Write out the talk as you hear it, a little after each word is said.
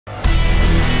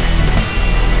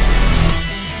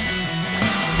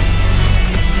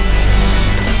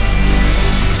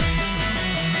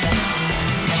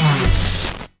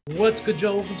What's good,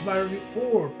 Joe? Welcome to my review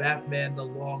for Batman The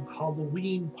Long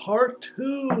Halloween Part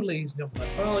 2, ladies and gentlemen.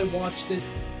 I finally watched it.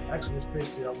 Actually, just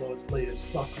finished it, although it's late as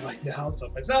fuck right now, so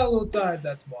if I sound a little tired,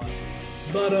 that's why.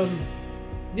 But,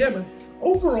 yeah, man.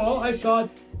 Overall, I thought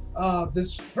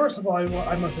this, first of all,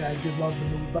 I must say I did love the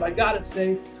movie, but I gotta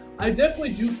say, I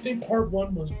definitely do think Part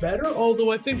 1 was better,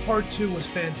 although I think Part 2 was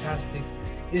fantastic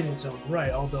in its own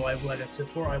right. Although, like I said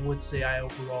before, I would say I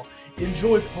overall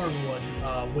enjoyed Part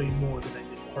 1 way more than I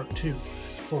did Part 2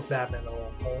 for Batman The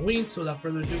Long Halloween. So without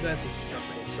further ado, guys, let's just jump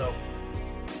in. So,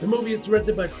 the movie is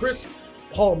directed by Chris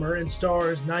Palmer and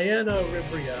stars Diana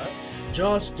Rivera,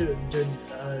 Josh Duhamel,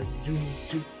 I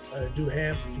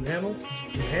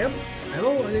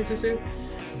think they say it,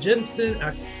 Jensen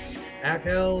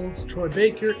Ackles, Troy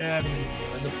Baker, and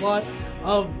the plot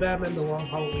of Batman The Long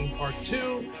Halloween Part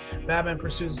 2. Batman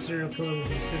pursues a serial killer with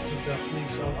the assistance of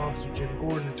police officer Jim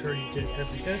Gordon, attorney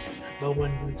Harvey Dent. But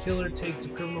when the killer takes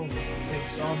on the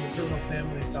criminal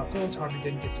family of Falcons, Harvey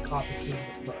Dent gets caught between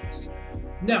the fronts.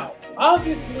 Now,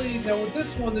 obviously, with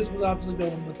this was obviously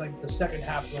going with like the second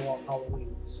half of The Long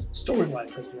Halloween storyline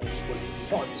because we only split it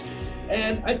into parts.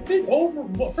 And I think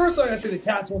first I gotta say the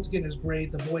cast once again is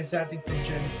great. The voice acting from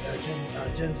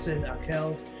Jensen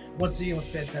Ackles once again was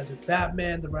fantastic as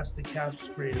Batman. The rest of the cast was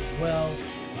great as well.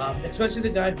 Especially the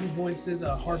guy who voices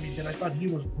Harvey Dent. I thought he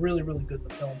was really, really good in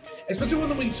the film. Especially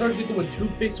when we started to get to when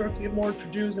Two-Face starts to get more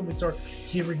introduced and we start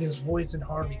hearing his voice in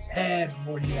Harvey's head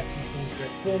before he actually fully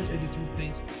transforms into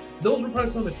Two-Face. Those were probably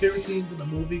some of my favorite scenes in the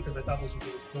movie because I thought those were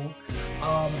really cool.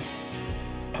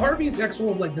 Harvey's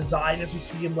actual design as we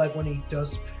see him when he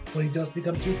does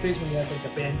become Two-Face, when he has the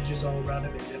bandages all around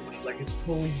him, and then when he is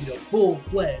fully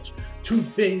full-fledged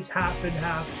Two-Face, half and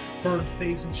half, bird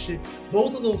face and shit.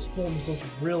 Both of those films looked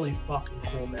really fucking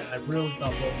cool, man. I really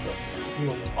thought both of them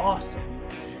looked awesome.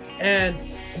 And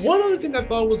one other thing I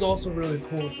thought was also really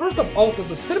cool. First off, also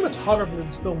the cinematography of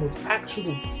this film was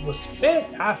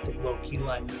fantastic, low-key,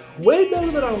 way better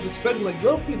than I was expecting.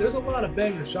 Low-key, there's a lot of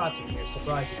banger shots in here,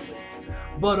 surprisingly.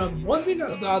 But one thing I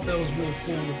thought that was really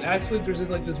cool was actually there's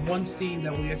this one scene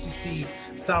that we actually see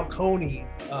Falcone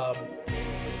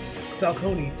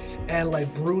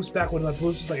and Bruce back when Bruce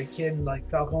was a kid and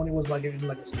Falcone was in his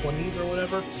 20s or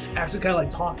whatever, actually kind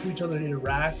of talk to each other and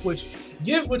interact, which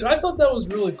I thought that was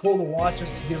really cool to watch,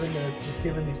 just given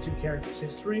these two characters'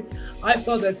 history. I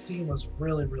thought that scene was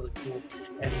really, really cool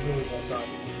and really well done,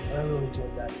 and I really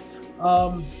enjoyed that.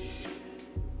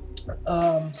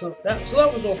 So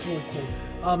that was also really cool.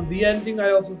 The ending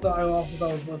I also thought was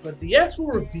really good. The actual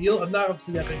reveal, I'm not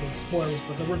obviously not going to give spoilers,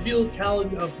 but the reveal of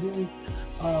who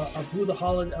the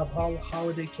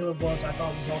Holiday Killer was, I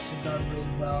thought was also done really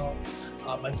well.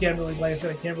 I can't really, like I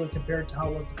said, I can't really compare it to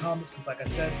how it was the comics because, like I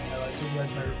said, I told you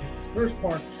guys my review for the first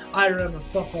part, I remember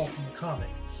fuck all from the comic.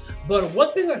 But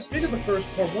speaking of the first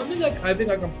part, one thing I think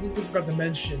I completely forgot to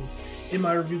mention in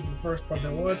my review for the first part that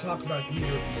I want to talk about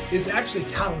here is actually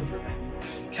Calendar Man.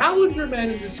 Calendar Man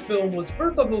in this film was,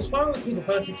 first off, it was finally cool to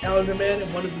finally see Calendar Man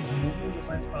in one of these movies. It was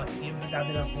nice to finally see him. The guy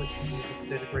did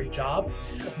a great job.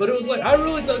 But it was I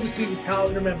really dug to see the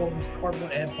Calendar Man, both in Part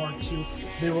 1 and Part 2.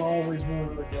 They were always really,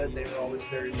 really good. They were always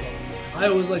very strong. I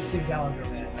always liked seeing Calendar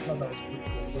Man. I thought that was pretty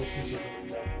cool. Those scenes were really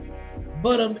cool.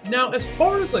 But now, as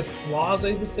far as flaws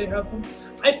I would say have them,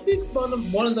 I think one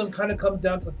of them kind of comes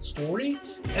down to the story,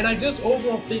 and I just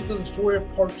overall think that the story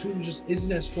of Part 2 just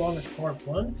isn't as strong as Part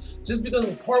 1, just because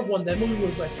of Part 1, that movie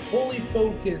was fully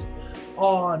focused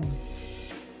on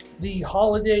the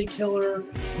Holiday Killer.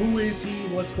 Who is he?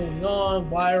 What's going on?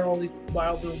 Why are all these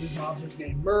monsters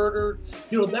getting murdered?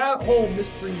 That whole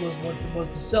mystery was the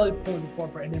selling point of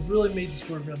Part 1, and it really made the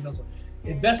story really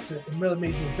invested and really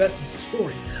made you invest in the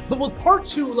story. But with Part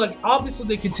 2, obviously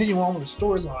they continue on with the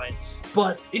storyline,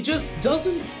 but it just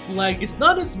doesn't it's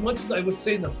not as much as I would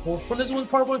say in the forefront as with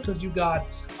Part 1, because you got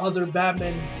other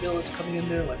Batman villains coming in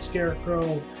there like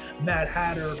Scarecrow, Mad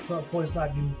Hatter, Poison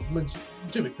Ivy,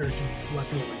 to be fair, do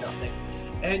literally nothing.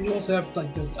 And you also have the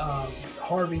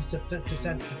Harvey's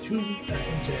descent into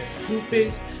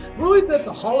Two-Face. Really, that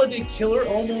the Holiday Killer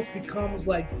almost becomes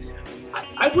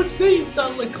I would say he's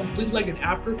not completely an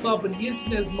afterthought, but he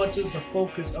isn't as much as the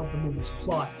focus of the movie's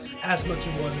plot as much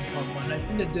as it was in Part 1. And I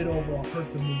think that did overall hurt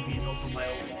the movie and over my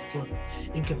overall enjoyment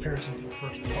in comparison to the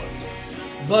first part.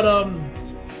 But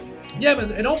Yeah,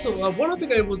 man, and also one other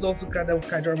thing I was also kind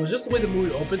of enjoyed was just the way the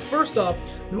movie opens. First off,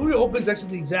 the movie opens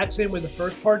actually the exact same way the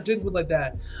first part did, with like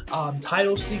that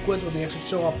title sequence where they actually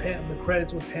show up the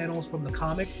credits with panels from the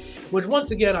comic, which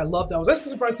once again I loved. I was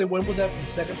actually surprised they went with that for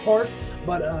the second part,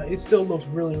 but it still looks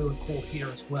really really cool here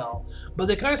as well. But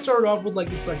they kind of started off with like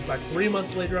it's like 3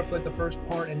 months later after like the first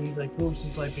part, and he's like Bruce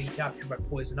is like being captured by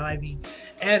Poison Ivy,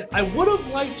 and I would have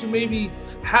liked to maybe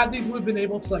have these would have been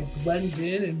able to like blend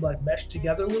in and like mesh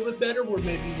together a little bit better, where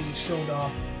maybe they showed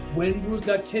off when Bruce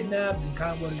got kidnapped and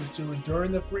kind of what he was doing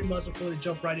during the 3 months before they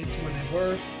jumped right into where they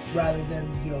were, rather than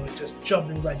just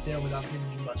jumping right there without giving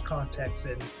you much context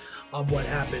and what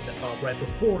happened right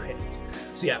beforehand.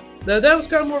 So yeah, that was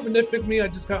kind of more of a nitpick me. I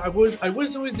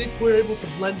wish always they were able to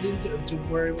blend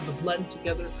were able to blend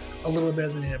together a little better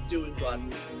than they ended up doing, but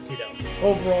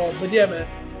overall, but yeah, man.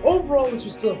 Overall, this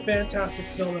was still a fantastic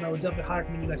film, and I would definitely highly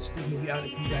recommend you guys to check the movie out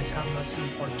if you guys have not seen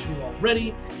part 2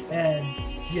 already. And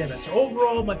yeah, man. So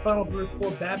overall, my final verdict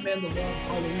for Batman: The Long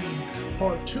Halloween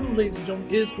Part 2, ladies and gentlemen,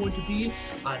 is going to be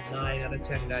a 9 out of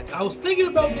 10, guys. I was thinking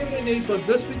about giving it an 8, but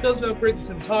just because of how great the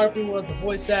cinematography was, the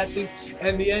voice acting,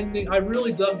 and the ending, I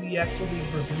really dug the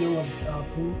reveal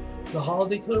of who the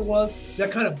Holiday Killer was. That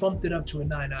kind of bumped it up to a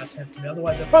 9 out of 10 for me.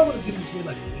 Otherwise, I probably would have given this movie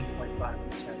like an 8.5 out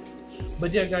of 10.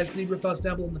 But yeah, guys, leave your thoughts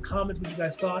down below in the comments what you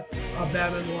guys thought of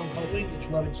Batman: The Long Halloween. Did you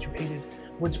love it? Did you hate it?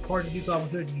 Which part did you thought was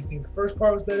better? Did you think the first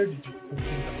part was better? Did you think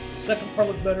the second part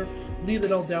was better? Leave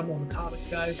it all down below in the comments,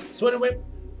 guys. So anyway,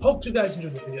 hope you guys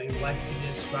enjoyed the video. You like if you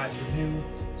did, subscribe if you're new.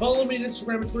 Follow me on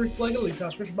Instagram and Twitter if you like it. Links in the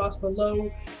description box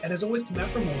below. And as always, come out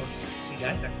for more. See you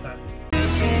guys next time.